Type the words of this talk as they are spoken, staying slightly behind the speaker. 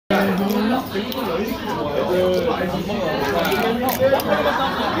This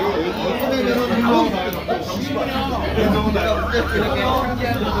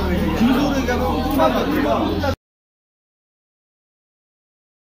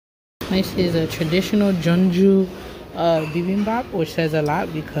is a traditional Jeonju bibimbap, which says a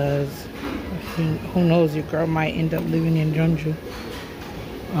lot because who knows, your girl might end up living in Jeonju.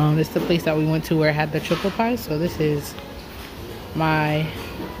 This is the place that we went to where it had the choco pie. So this is my,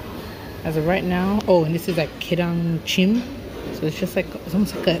 as of right now. Oh, and this is like kirang chim. So it's just like, it's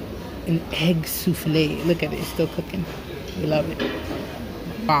almost like an egg souffle. Look at it, it's still cooking. We love it.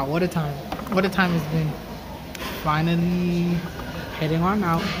 Wow, what a time. What a time it's been. Finally heading on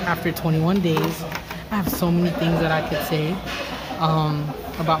out after 21 days. I have so many things that I could say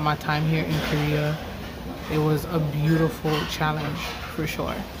about my time here in Korea. It was a beautiful challenge for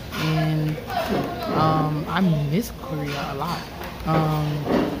sure. And I miss Korea a lot.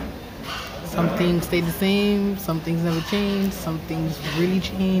 Some things stayed the same, some things never changed, some things really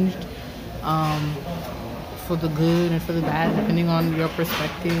changed, for the good and for the bad, depending on your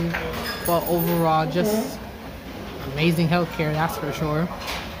perspective. But overall, just amazing healthcare, that's for sure.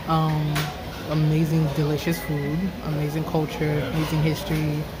 Amazing, delicious food, amazing culture, amazing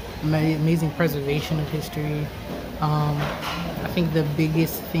history, amazing preservation of history. I think the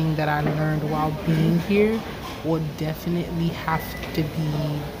biggest thing that I learned while being here would definitely have to be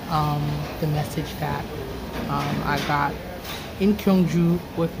the message that I got in Gyeongju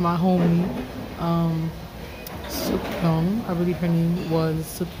with my homie Sukyoung. I believe her name was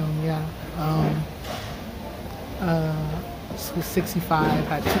Sukyoung, yeah. Who's 65,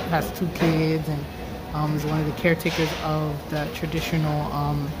 has two kids, and is one of the caretakers of the traditional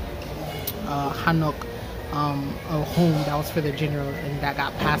Hanok, a home that was for the general and that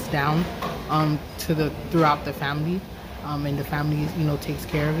got passed down throughout the family, and the family, you know, takes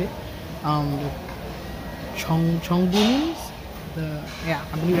care of it. Chongbunis,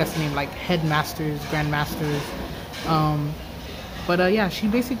 I believe that's the name, like headmasters, grandmasters. Yeah, she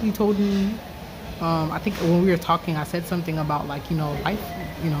basically told me, I think when we were talking, I said something about, like, you know, life,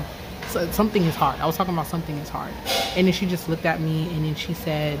 you know, something is hard. I was talking about something is hard. And then she just looked at me and then she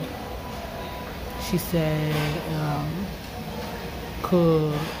said,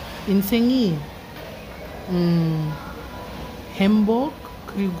 그 인생이 행복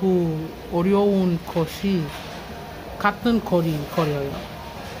그리고 어려운 것이 같은 거리예요.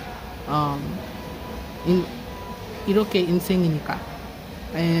 이렇게 인생이니까.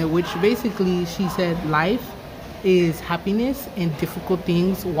 Which basically she said life is happiness and difficult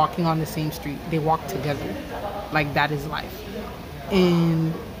things walking on the same street. They walk together. Like, that is life.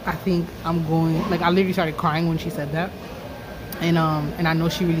 And I think I literally started crying when she said that. And I know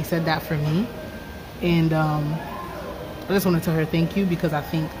she really said that for me. And I just want to tell her thank you, because I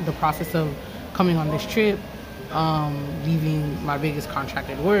think the process of coming on this trip, leaving my biggest contract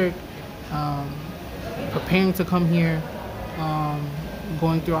at work, preparing to come here,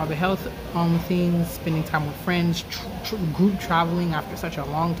 going through all the health things, spending time with friends, group traveling after such a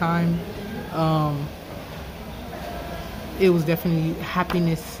long time. It was definitely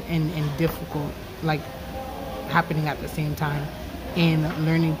happiness and difficult, like, happening at the same time, and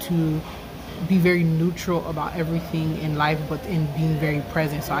learning to be very neutral about everything in life, but in being very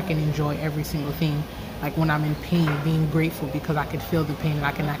present so I can enjoy every single thing. Like, when I'm in pain, being grateful because I can feel the pain and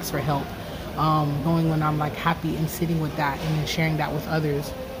I can ask for help. Knowing when I'm, like, happy and sitting with that and then sharing that with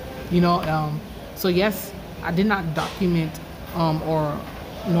others, you know. So yes, I did not document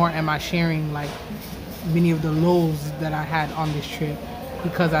nor am I sharing, like, many of the lows that I had on this trip,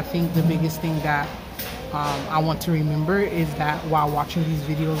 because I think the biggest thing that I want to remember is that while watching these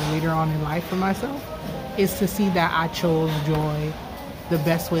videos later on in life for myself, is to see that I chose joy the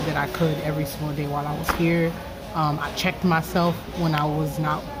best way that I could every single day while I was here. I checked myself when I was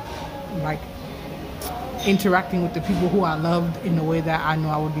not, like, interacting with the people who I loved in a way that I know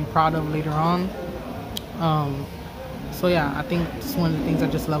I would be proud of later on. So yeah, I think it's one of the things I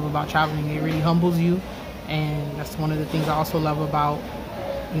just love about traveling. It really humbles you, and that's one of the things I also love about,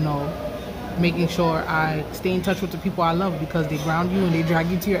 you know, making sure I stay in touch with the people I love, because they ground you and they drag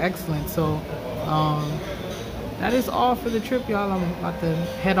you to your excellence. So that is all for the trip, y'all. I'm about to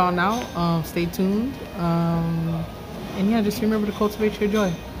head on out. Stay tuned, and yeah, just remember to cultivate your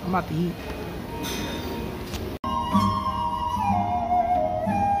joy. I'm about to eat.